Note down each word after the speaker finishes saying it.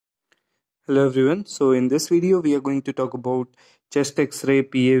Hello everyone. So in this video we are going to talk about chest X-ray,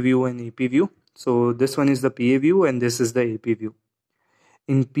 PA view and AP view. So this one is the PA view and this is the AP view.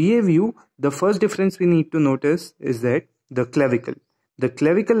 In PA view, the first difference we need to notice is that the clavicle. The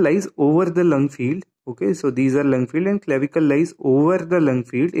clavicle lies over the lung field. Okay, so these are lung field and clavicle lies over the lung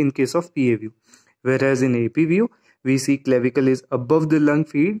field in case of PA view. Whereas in AP view, we see clavicle is above the lung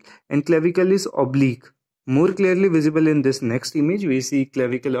field and clavicle is oblique. More clearly visible in this next image, we see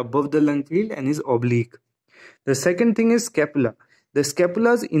clavicle above the lung field and is oblique. The second thing is scapula. The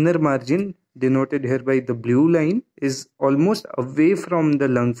scapula's inner margin, denoted here by the blue line, is almost away from the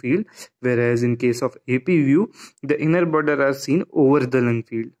lung field, whereas in case of AP view, the inner border are seen over the lung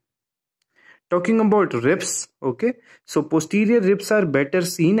field. Talking about ribs, okay, so posterior ribs are better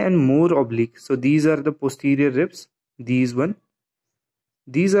seen and more oblique. So these are the posterior ribs, these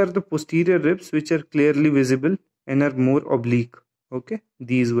are the posterior ribs which are clearly visible and are more oblique, okay,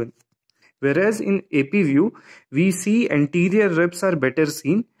 these one. Whereas in AP view, we see anterior ribs are better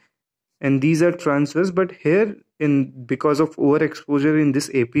seen and these are transverse, but here because of overexposure in this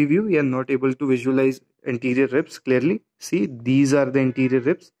AP view, we are not able to visualize anterior ribs clearly. See, these are the anterior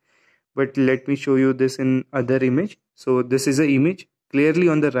ribs, but let me show you this in other image. So this is an image. Clearly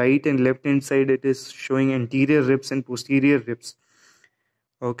on the right and left hand side, it is showing anterior ribs and posterior ribs.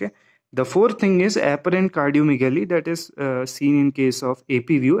 Okay. The fourth thing is apparent cardiomegaly, that is seen in case of AP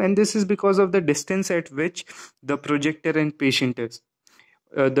view, and this is because of the distance at which the projector and patient is.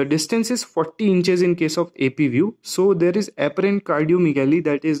 The distance is 40 inches in case of AP view, so there is apparent cardiomegaly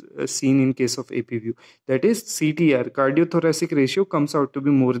that is seen in case of AP view. That is CTR, cardiothoracic ratio, comes out to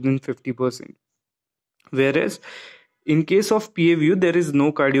be more than 50%. Whereas in case of PA view, there is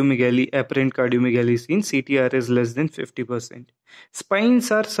no cardiomegaly, apparent cardiomegaly seen. CTR is less than 50%.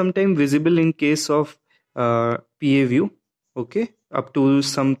 Spines are sometimes visible in case of PA view, okay, up to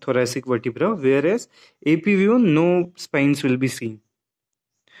some thoracic vertebra, whereas AP view, no spines will be seen.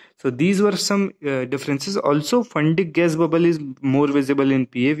 So these were some differences. Also, fundic gas bubble is more visible in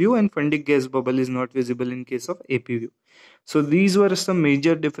PA view and fundic gas bubble is not visible in case of AP view. So these were some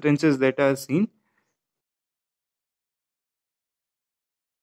major differences that are seen.